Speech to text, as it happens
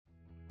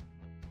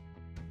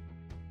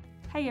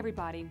Hey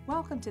everybody,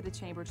 welcome to the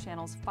Chamber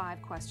Channel's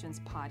 5 Questions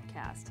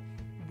podcast.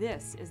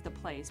 This is the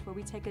place where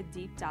we take a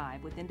deep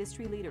dive with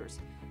industry leaders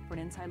for an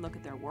inside look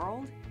at their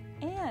world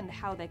and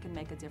how they can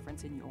make a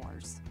difference in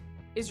yours.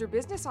 Is your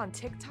business on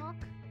TikTok?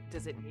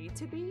 Does it need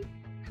to be?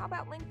 How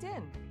about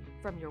LinkedIn?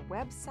 From your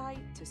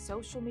website to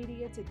social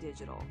media to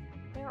digital,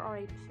 there are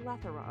a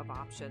plethora of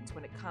options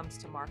when it comes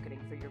to marketing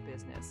for your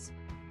business.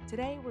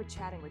 Today we're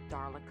chatting with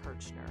Darla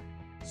Kirchner.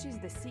 She's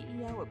the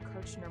CEO of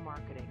Kirchner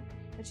Marketing,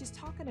 and she's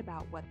talking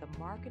about what the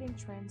marketing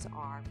trends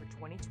are for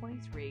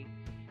 2023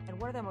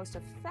 and what are the most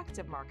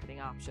effective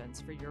marketing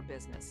options for your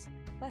business.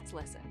 Let's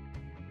listen.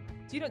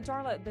 Do you know,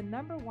 Darla, the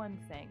number one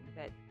thing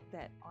that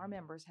our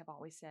members have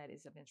always said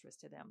is of interest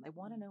to them. They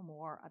want to know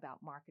more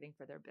about marketing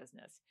for their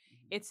business.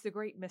 Mm-hmm. It's the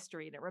great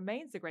mystery, and it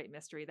remains the great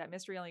mystery. That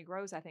mystery only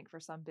grows, I think,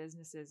 for some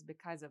businesses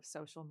because of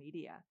social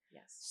media.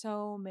 Yes.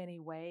 So many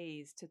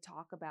ways to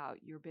talk about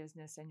your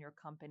business and your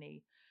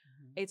company.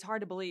 Mm-hmm. It's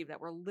hard to believe that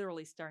we're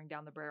literally staring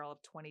down the barrel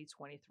of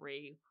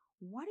 2023.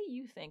 What do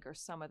you think are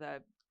some of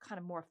the kind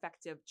of more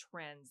effective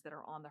trends that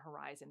are on the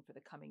horizon for the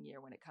coming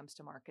year when it comes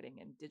to marketing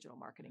and digital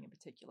marketing in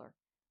particular?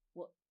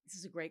 Well, this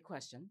is a great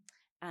question.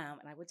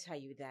 And I would tell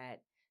you that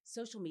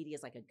social media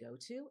is like a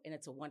go-to, and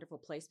it's a wonderful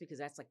place because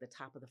that's like the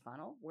top of the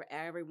funnel where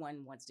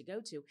everyone wants to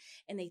go to.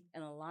 And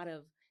a lot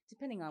of,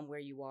 depending on where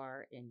you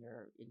are in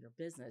your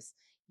business,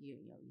 you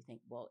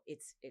think, well,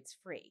 it's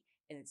free,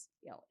 and it's,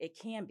 it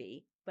can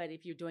be, but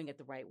if you're doing it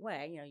the right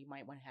way, you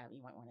might want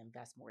to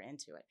invest more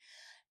into it.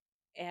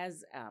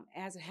 As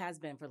it has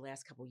been for the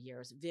last couple of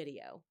years,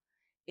 video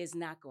is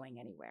not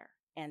going anywhere.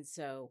 And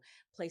so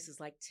places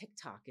like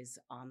TikTok is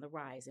on the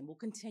rise and will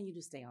continue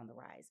to stay on the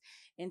rise.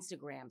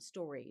 Instagram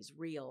stories,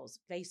 reels,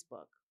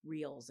 Facebook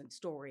reels and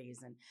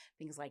stories and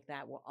things like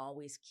that will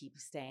always keep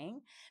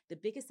staying. The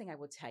biggest thing I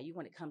will tell you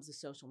when it comes to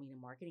social media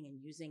marketing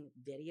and using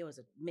video is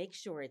make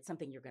sure it's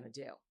something you're going to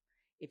do.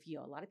 If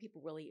a lot of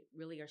people really,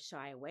 really are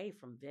shy away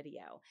from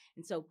video.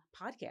 And so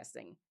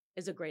podcasting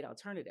is a great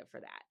alternative for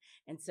that.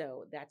 And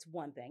so that's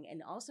one thing.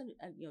 And also,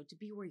 to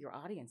be where your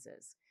audience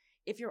is.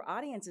 If your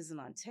audience isn't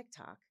on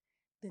TikTok,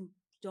 then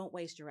don't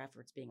waste your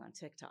efforts being on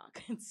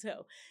TikTok. And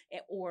so,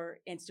 or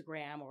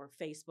Instagram or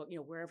Facebook,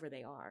 wherever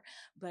they are.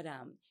 But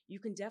you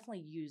can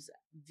definitely use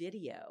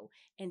video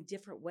in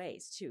different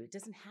ways too. It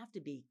doesn't have to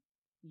be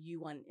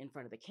you in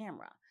front of the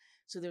camera.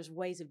 So there's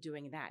ways of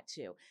doing that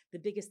too. The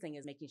biggest thing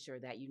is making sure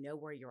that you know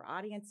where your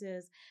audience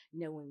is,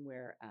 knowing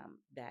where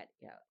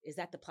is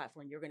that the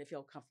platform you're going to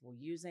feel comfortable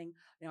using,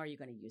 and are you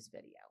going to use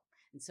video?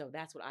 And so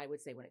that's what I would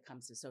say when it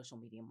comes to social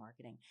media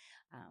marketing,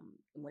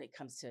 when it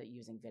comes to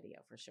using video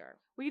for sure.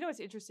 Well,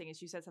 what's interesting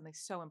is you said something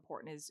so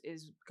important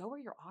is go where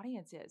your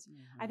audience is.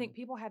 Mm-hmm. I think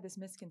people have this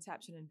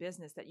misconception in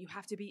business that you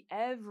have to be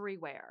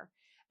everywhere.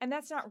 And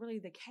that's not really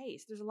the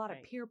case. There's a lot of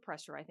peer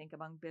pressure, I think,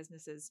 among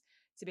businesses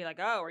to be like,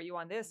 oh, are you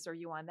on this? Or are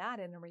you on that?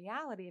 And in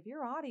reality, if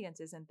your audience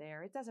isn't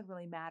there, it doesn't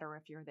really matter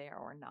if you're there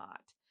or not.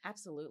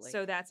 Absolutely.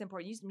 So that's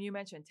important. You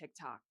mentioned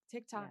TikTok.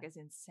 TikTok is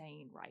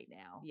insane right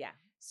now. Yeah.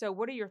 So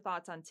what are your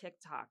thoughts on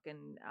TikTok?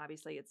 And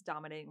obviously it's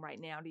dominating right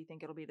now. Do you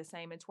think it'll be the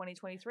same in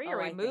 2023? Or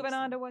are we moving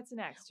on to what's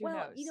next? Who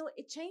knows?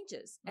 It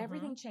changes. Mm-hmm.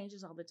 Everything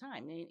changes all the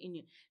time.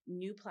 And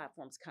new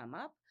platforms come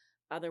up.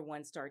 Other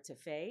ones start to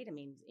fade. I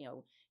mean,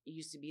 it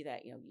used to be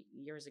that,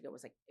 years ago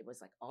it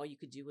was like all you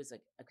could do was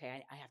like,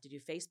 okay, I have to do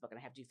Facebook and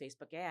I have to do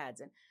Facebook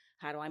ads. And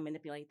how do I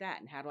manipulate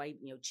that? And how do I,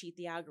 cheat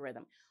the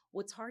algorithm?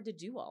 Well, it's hard to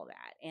do all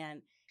that.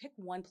 And pick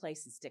one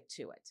place and stick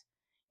to it.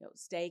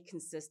 Stay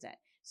consistent.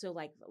 So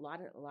like a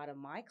lot of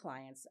my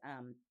clients,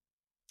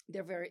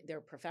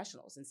 they're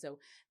professionals. And so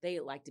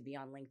they like to be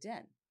on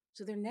LinkedIn.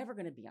 So they're never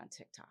going to be on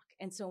TikTok.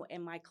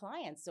 And my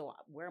clients, so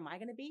where am I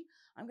going to be?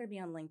 I'm going to be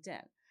on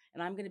LinkedIn.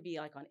 And I'm going to be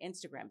like on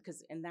Instagram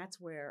and that's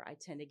where I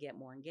tend to get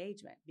more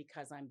engagement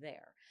because I'm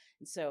there.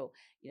 And so,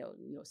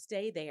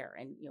 stay there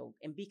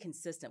and be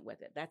consistent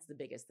with it. That's the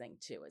biggest thing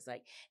too,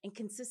 and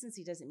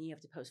consistency doesn't mean you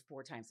have to post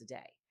 4 times a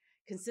day.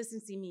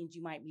 Consistency means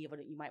you might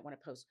want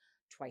to post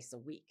twice a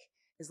week.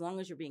 As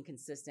long as you're being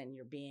consistent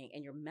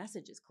and your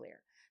message is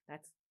clear.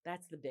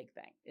 That's the big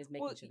thing, is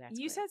making sure that's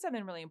you clear. said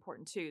something really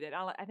important too, that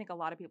I think a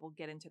lot of people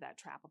get into that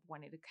trap of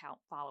wanting to count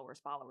followers.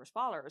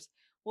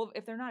 Well,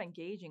 if they're not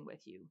engaging with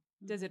you,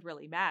 does it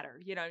really matter?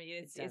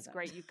 It's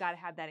great. You've got to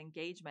have that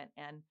engagement.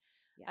 And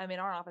in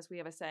our office, we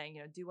have a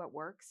saying, do what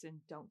works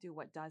and don't do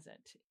what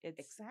doesn't.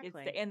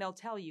 Exactly. And they'll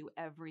tell you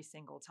every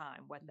single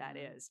time what that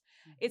is.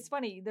 Mm-hmm. It's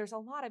funny. There's a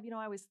lot of,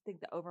 I always think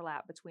the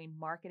overlap between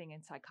marketing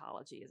and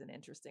psychology is an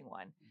interesting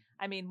one.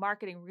 Mm-hmm. I mean,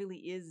 marketing really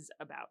is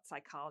about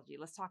psychology.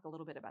 Let's talk a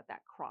little bit about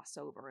that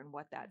crossover and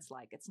what that's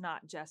like. It's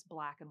not just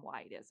black and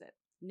white, is it?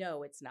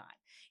 No, it's not.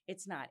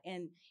 It's not.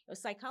 And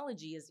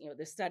psychology is,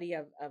 the study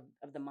of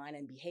the mind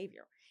and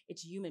behavior.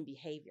 It's human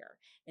behavior.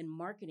 And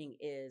marketing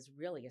is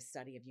really a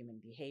study of human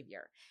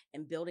behavior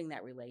and building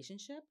that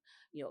relationship.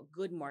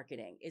 Good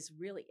marketing is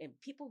really, and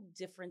people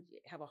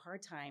have a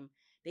hard time.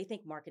 They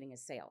think marketing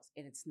is sales,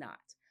 and it's not.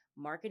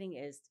 Marketing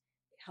is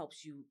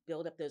helps you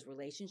build up those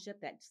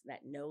relationships,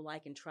 that know,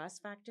 like, and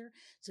trust factor,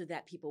 so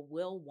that people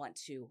will want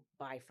to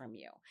buy from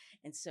you.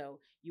 And so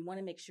you want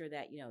to make sure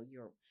that,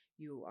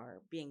 you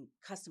are being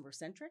customer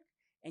centric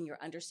and you're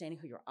understanding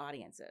who your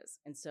audience is.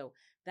 And so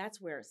that's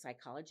where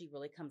psychology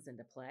really comes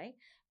into play.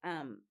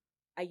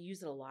 I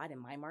use it a lot in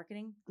my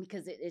marketing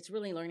because it's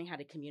really learning how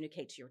to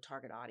communicate to your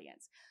target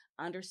audience,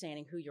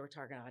 understanding who your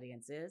target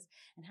audience is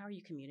and how are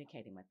you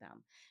communicating with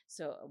them.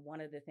 So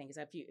one of the things,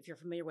 if you're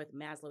familiar with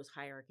Maslow's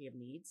hierarchy of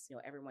needs,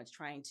 everyone's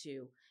trying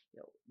to,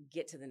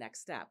 get to the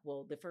next step.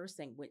 Well, the first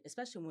thing,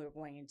 especially when we're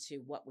going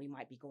into what we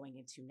might be going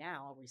into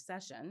now, a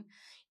recession,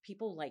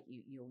 people like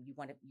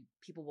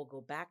people will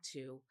go back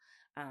to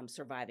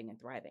surviving and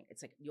thriving.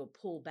 It's like you'll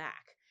pull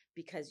back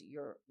because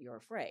you're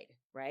afraid,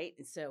 right?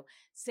 And so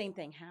same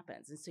thing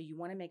happens. And so you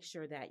want to make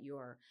sure that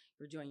you're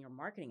doing your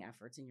marketing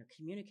efforts and you're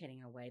communicating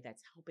in a way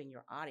that's helping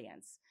your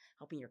audience,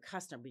 helping your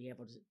customer be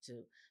able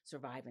to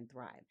survive and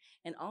thrive.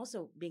 And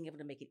also being able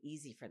to make it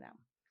easy for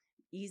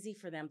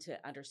them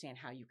to understand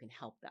how you can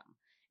help them.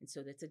 And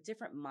so that's a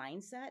different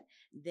mindset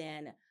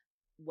than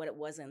what it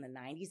was in the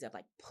 90s of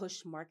like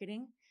push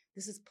marketing.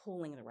 This is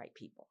pulling the right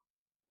people.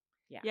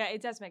 Yeah,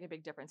 it does make a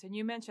big difference. And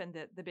you mentioned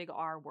the big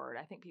R word.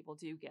 I think people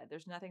do get.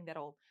 There's nothing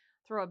that'll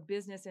throw a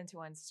business into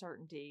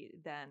uncertainty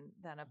than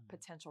a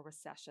potential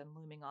recession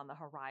looming on the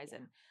horizon.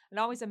 Yeah.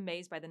 I'm always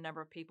amazed by the number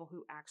of people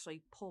who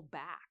actually pull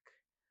back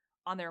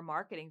on their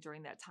marketing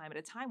during that time, at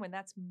a time when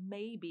that's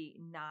maybe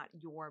not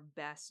your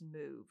best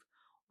move.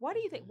 What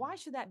do you think? Why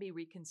should that be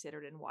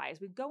reconsidered, and why? As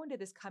we go into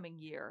this coming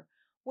year,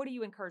 what do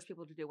you encourage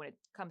people to do when it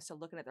comes to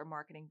looking at their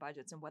marketing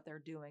budgets and what they're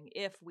doing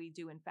if we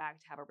do, in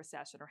fact, have a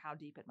recession, or how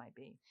deep it might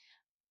be?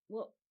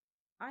 Well,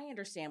 I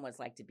understand what it's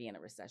like to be in a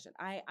recession.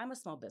 I'm a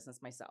small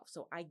business myself,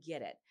 so I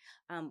get it.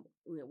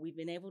 We've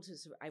been able to.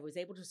 I was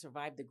able to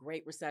survive the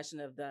Great Recession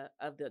of the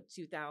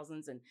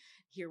 2000s, and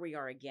here we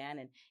are again.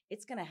 And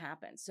it's going to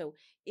happen. So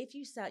if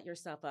you set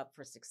yourself up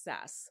for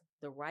success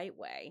the right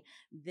way,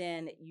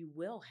 then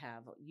you'll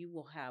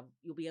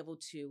be able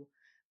to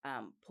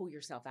pull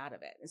yourself out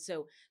of it. And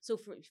so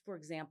for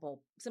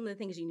example, some of the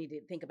things you need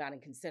to think about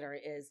and consider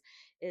is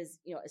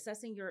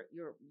assessing your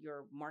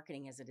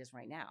marketing as it is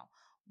right now.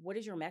 What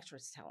is your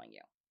metrics telling you?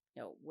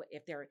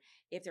 If they're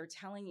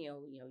telling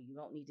you, you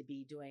don't need to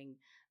be doing,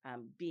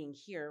 being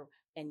here,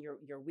 and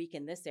you're weak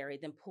in this area,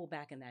 then pull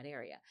back in that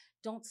area.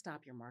 Don't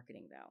stop your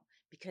marketing though,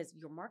 because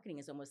your marketing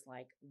is almost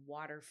like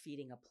water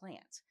feeding a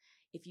plant.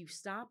 If you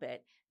stop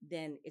it,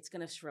 then it's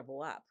going to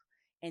shrivel up.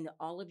 And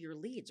all of your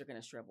leads are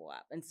going to shrivel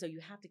up. And so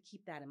you have to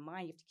keep that in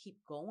mind. You have to keep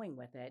going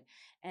with it,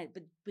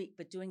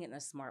 but doing it in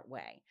a smart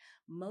way.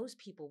 Most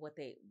people,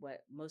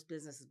 most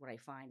businesses, what I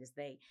find is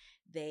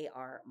they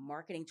are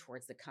marketing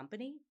towards the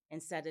company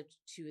instead of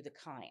to the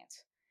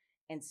client.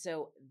 And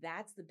so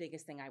that's the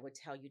biggest thing I would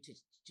tell you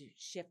to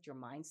shift your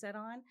mindset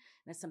on. And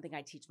that's something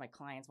I teach my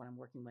clients when I'm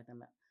working with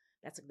them.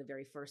 That's like the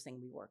very first thing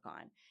we work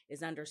on,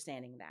 is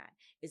understanding that,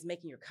 is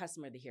making your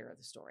customer the hero of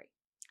the story.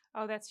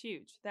 Oh, that's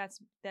huge.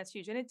 That's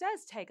huge. And it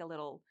does take a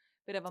little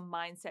bit of a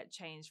mindset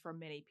change for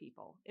many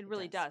people. It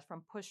really does,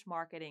 from push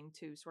marketing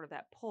to sort of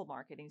that pull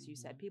marketing, as you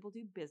said. People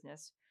do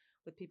business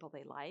with people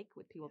they like,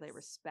 with people they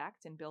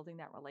respect, and building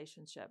that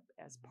relationship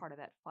as part of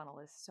that funnel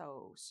is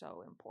so,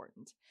 so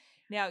important.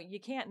 Now,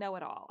 you can't know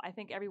it all. I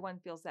think everyone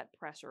feels that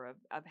pressure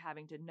of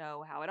having to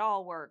know how it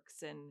all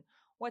works and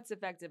what's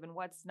effective and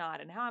what's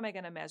not, and how am I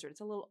going to measure it?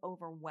 It's a little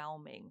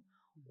overwhelming.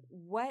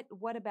 What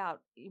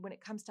about when it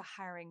comes to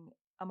hiring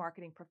a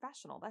marketing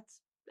professional?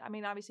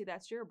 Obviously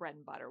that's your bread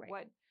and butter.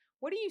 Right.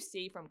 What do you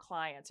see from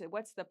clients?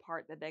 What's the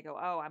part that they go,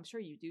 oh, I'm sure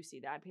you do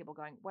see that. People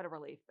going, what a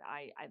relief.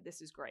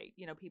 This is great.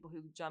 People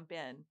who jump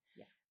in.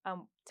 Yeah.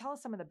 Tell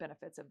us some of the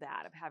benefits of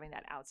that, of having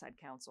that outside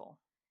counsel.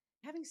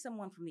 Having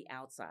someone from the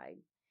outside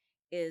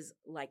is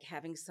like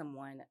having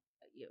someone,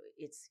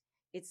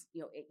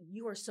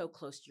 you are so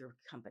close to your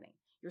company.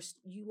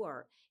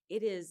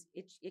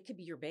 It could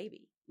be your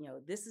baby.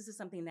 This is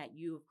something that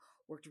you've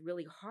worked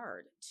really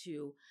hard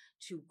to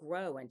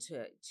grow and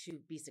to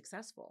be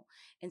successful.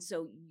 And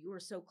so you are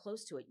so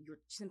close to it. You're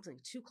simply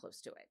too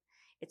close to it.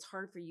 It's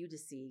hard for you to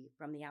see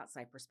from the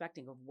outside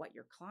perspective of what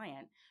your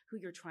client, who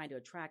you're trying to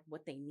attract,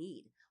 what they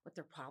need, what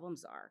their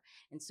problems are.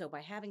 And so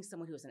by having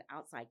someone who is an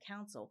outside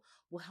counsel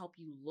will help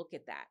you look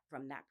at that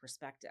from that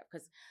perspective.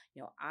 Because,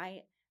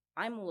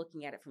 I'm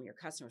looking at it from your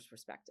customer's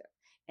perspective.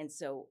 And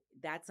so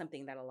that's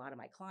something that a lot of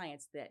my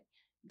clients,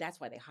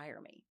 that's why they hire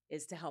me,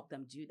 is to help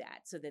them do that,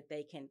 so that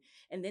they can,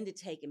 and then to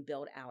take and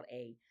build out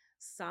a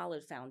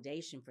solid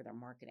foundation for their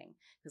marketing.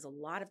 Because a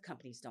lot of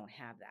companies don't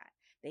have that.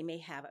 They may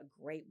have a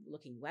great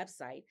looking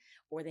website,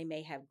 or they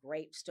may have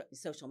great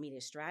social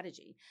media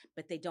strategy,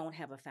 but they don't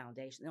have a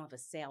foundation. They don't have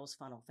a sales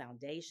funnel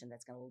foundation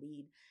that's going to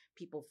lead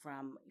people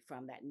from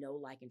that know,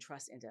 like, and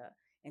trust into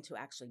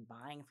actually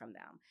buying from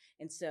them.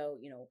 And so,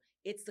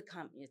 it's the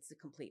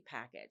complete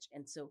package.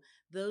 And so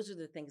those are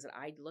the things that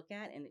I look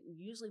at. And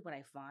usually what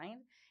I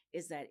find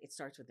is that it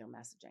starts with their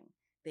messaging.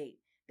 They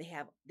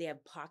have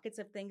pockets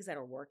of things that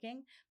are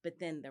working, but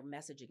then their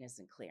messaging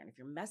isn't clear. And if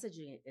your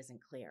messaging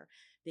isn't clear,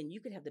 then you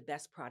could have the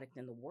best product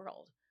in the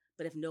world,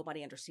 But if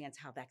nobody understands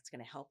how that's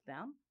going to help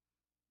them,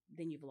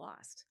 then you've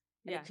lost.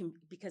 And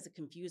because a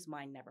confused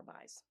mind never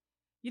buys.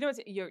 You know,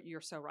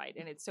 you're so right.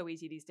 And it's so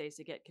easy these days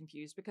to get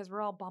confused because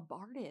we're all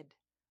bombarded.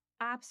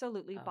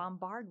 Absolutely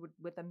bombarded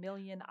with a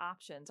million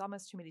options,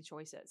 almost too many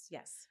choices.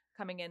 Yes.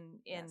 Coming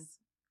in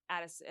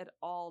at us at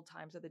all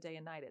times of the day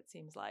and night, it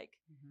seems like.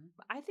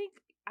 I think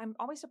I'm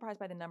always surprised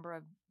by the number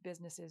of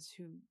businesses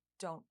who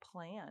don't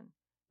plan.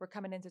 We're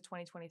coming into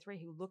 2023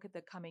 who look at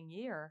the coming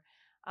year.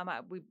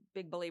 We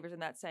big believers in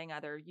that saying,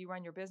 either you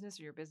run your business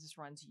or your business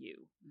runs you.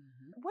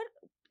 What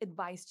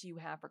advice do you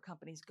have for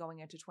companies going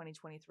into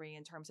 2023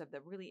 in terms of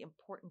the really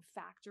important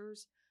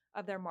factors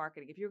of their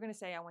marketing? If you're going to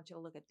say, I want you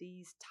to look at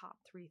these top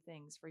 3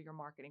 things for your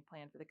marketing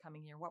plan for the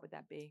coming year, what would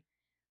that be?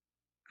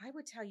 I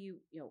would tell you,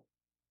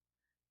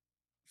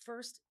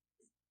 first,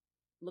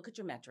 look at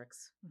your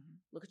metrics,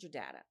 look at your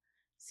data,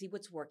 see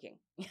what's working.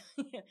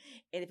 And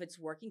if it's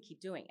working, keep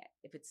doing it.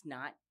 If it's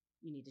not,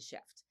 you need to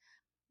shift.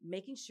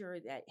 Making sure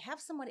that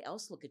have someone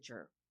else look at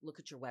your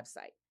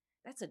website.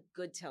 That's a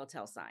good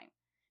telltale sign.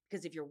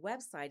 Because if your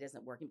website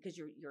isn't working, because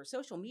your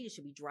social media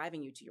should be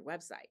driving you to your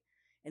website.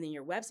 And then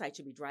your website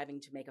should be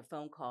driving to make a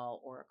phone call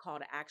or a call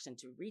to action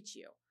to reach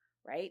you,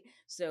 right?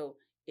 So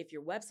if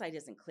your website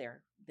isn't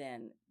clear,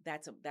 then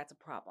that's a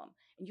problem.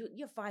 And you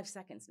have 5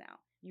 seconds now.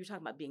 You're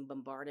talking about being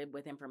bombarded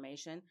with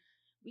information.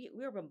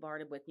 We're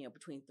bombarded with,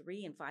 between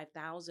 3,000 and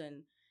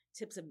 5,000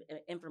 tips of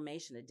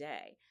information a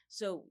day.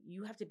 So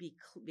you have to be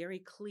very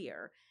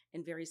clear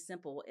and very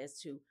simple as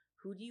to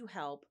who do you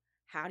help,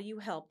 how do you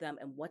help them,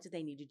 and what do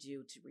they need to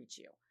do to reach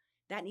you.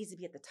 That needs to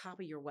be at the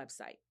top of your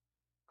website.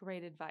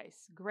 Great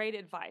advice. Great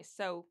advice.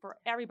 So for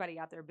everybody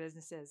out there,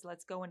 businesses,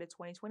 let's go into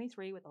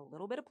 2023 with a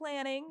little bit of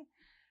planning.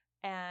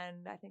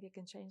 And I think it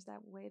can change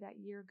that way that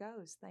year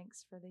goes.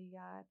 Thanks for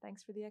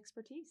the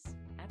expertise.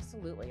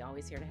 Absolutely.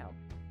 Always here to help.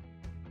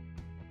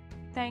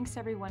 Thanks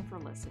everyone for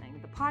listening.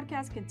 The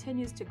podcast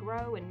continues to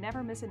grow, and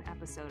never miss an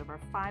episode of our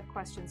 5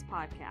 Questions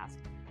podcast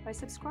by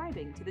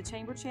subscribing to the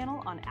Chamber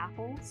channel on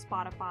Apple,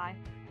 Spotify,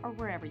 or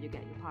wherever you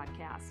get your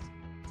podcast.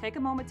 Take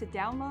a moment to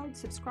download,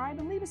 subscribe,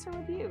 and leave us a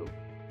review.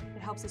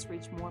 It helps us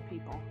reach more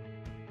people.